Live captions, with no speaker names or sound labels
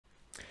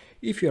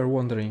If you are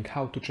wondering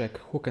how to check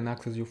who can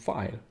access your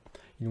file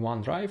in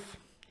OneDrive,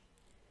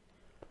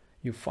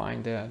 you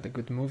find the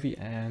good movie,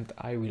 and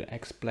I will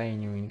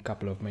explain you in a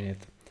couple of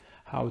minutes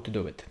how to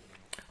do it.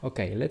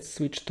 Okay, let's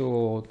switch to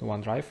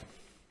OneDrive.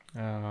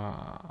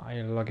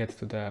 I'll log it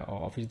to the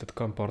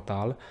office.com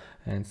portal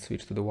and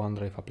switch to the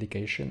OneDrive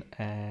application,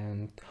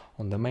 and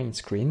on the main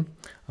screen,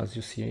 as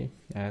you see,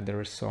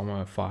 there is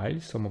some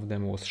files. Some of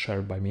them was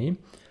shared by me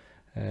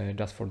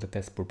just for the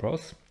test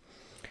purpose,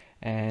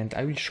 and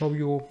I will show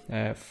you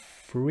a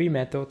free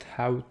method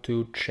how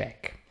to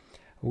check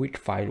which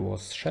file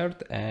was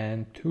shared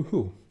and to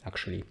who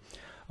actually.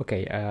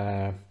 Okay,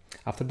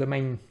 after the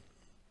main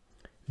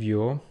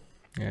view,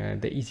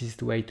 the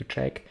easiest way to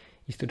check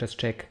is to just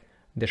check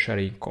the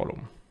sharing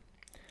column.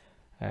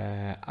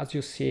 As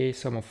you see,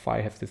 some of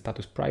files have the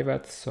status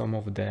private, some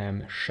of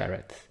them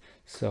shared.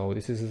 So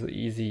this is an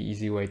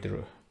easy way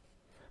to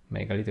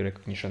make a little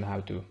recognition how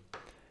to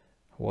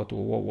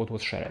what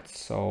was shared.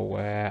 So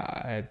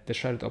the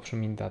shared option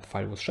means that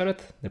file was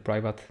shared, the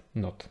private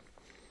not.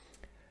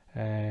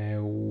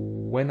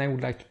 When I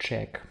would like to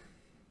check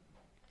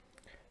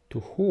to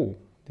who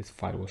this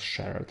file was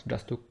shared,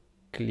 just to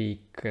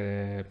click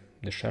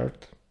the shared,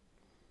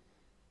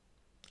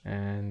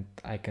 and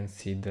I can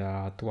see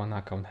that one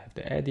account have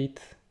the edit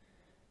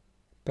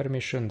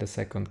permission, the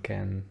second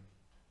can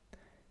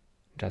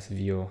just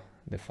view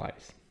the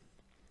files.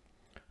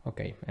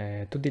 Okay,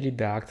 to delete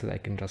the access, I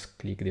can just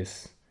click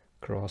this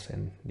cross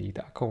and delete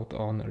the account.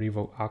 On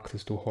revoke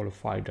access to whole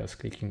file, just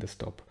clicking the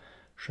stop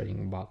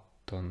sharing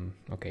button.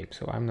 Okay,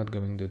 so I'm not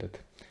going to do that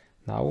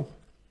now.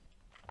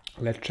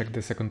 Let's check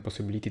the second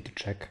possibility to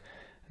check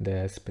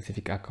the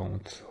specific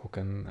account who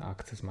can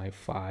access my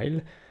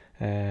file.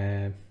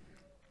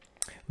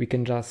 We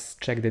can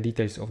just check the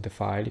details of the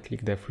file,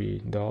 click the three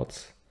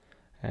dots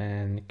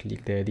and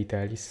click the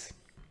details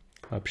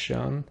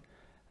option,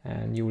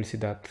 and you will see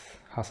that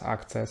has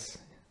access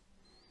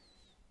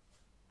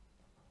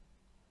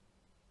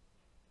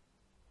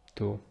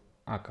to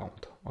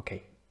account.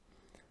 Okay,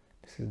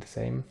 this is the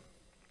same.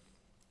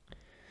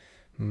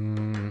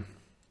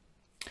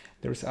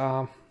 There's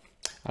a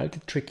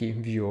little tricky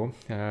view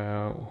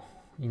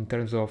in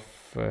terms of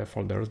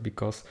folders,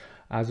 because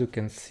as you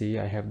can see,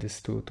 I have these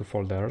two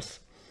folders.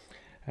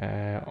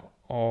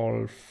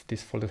 All of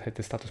these folders have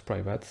the status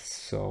private,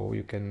 so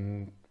you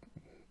can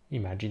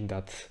imagine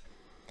that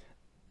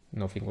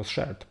nothing was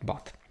shared.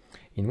 But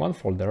in one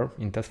folder,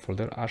 in test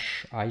folder,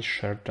 I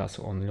shared just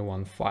only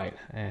one file,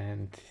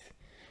 and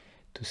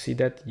to see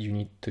that you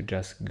need to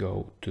just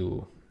go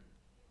to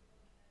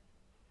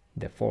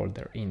the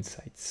folder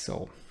inside.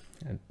 So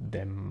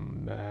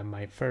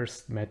my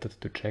first method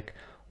to check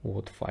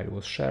what file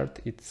was shared,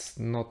 it's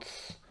not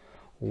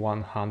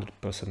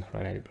 100%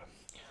 reliable.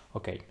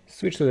 Okay,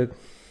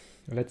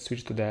 let's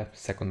switch to the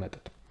second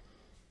method.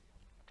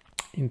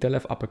 In the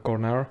left upper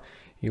corner,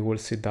 you will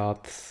see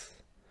that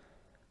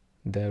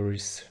there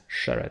is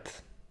shared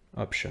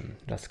option.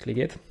 Just click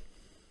it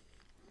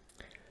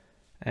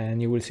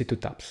and you will see two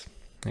tabs.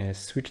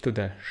 Switch to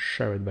the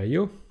shared by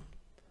you,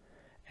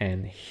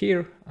 and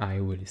here I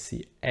will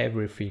see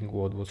everything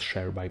what was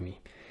shared by me,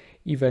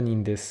 even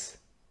in this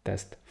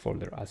test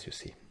folder, as you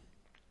see.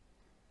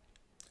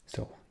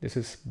 So this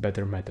is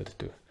better method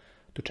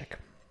to check.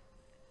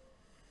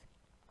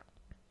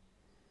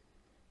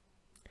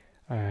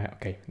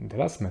 Okay, the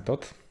last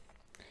method.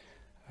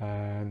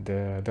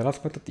 The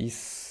last method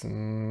is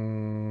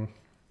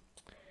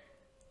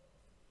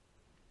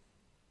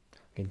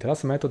the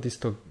last method is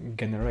to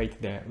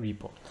generate the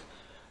report.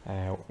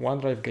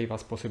 OneDrive gave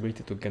us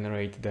possibility to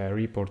generate the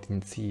report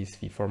in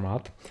CSV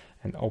format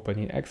and open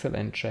in Excel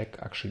and check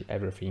actually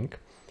everything.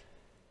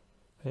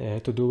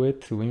 To do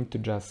it, we need to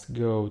just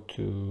go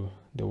to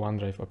the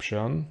OneDrive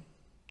option,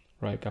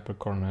 right upper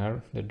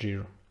corner, the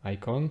gear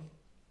icon,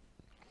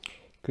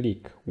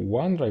 click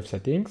OneDrive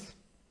settings,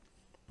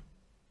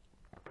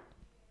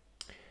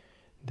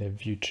 the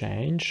view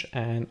change,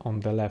 and on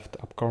the left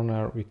up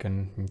corner we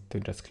can need to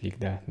just click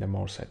the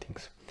more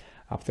settings.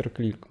 After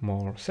click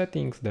more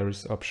settings, there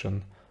is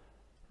option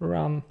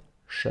run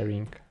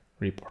sharing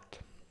report,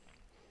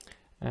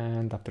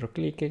 and after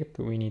click it,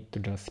 we need to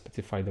just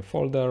specify the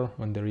folder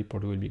when the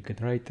report will be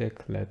generated.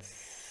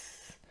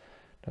 Let's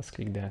just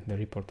click the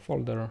report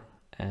folder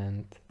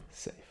and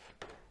save,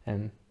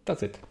 and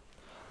that's it.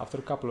 After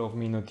a couple of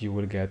minutes you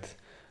will get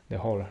the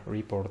whole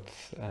report,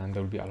 and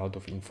there will be a lot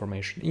of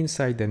information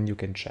inside, and you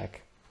can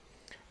check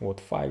what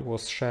file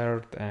was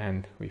shared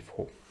and with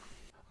who.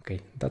 Okay,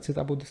 that's it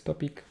about this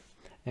topic,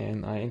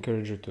 and I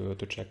encourage you to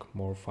check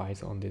more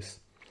files on this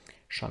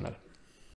channel.